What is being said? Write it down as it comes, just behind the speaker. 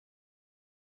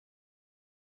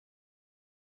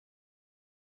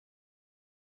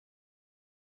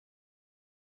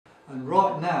And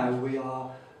right now we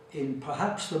are in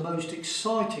perhaps the most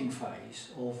exciting phase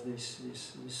of this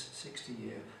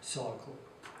 60-year cycle.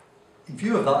 In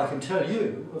view of that, I can tell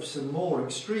you of some more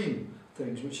extreme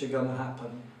things which are going to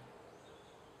happen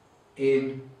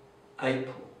in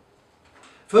April.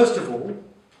 First of all,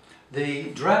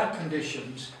 the drought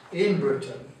conditions in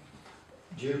Britain,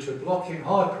 due to blocking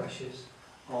high pressures,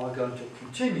 are going to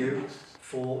continue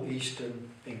for eastern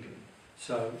England.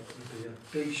 So there'll be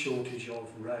a big shortage of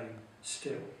rain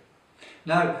still.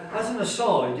 Now, as an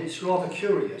aside, it's rather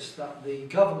curious that the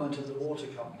government and the water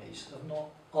companies have not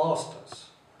asked us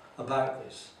about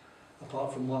this,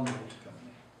 apart from one water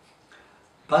company.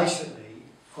 Basically,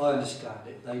 I understand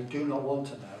it, they do not want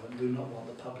to know and do not want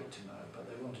the public to know, but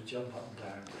they want to jump up and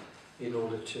down in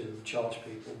order to charge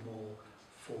people more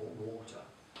for water.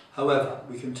 However,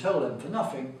 we can tell them for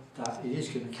nothing that it is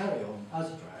going to carry on as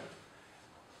a drought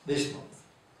this month.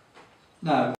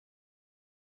 Now,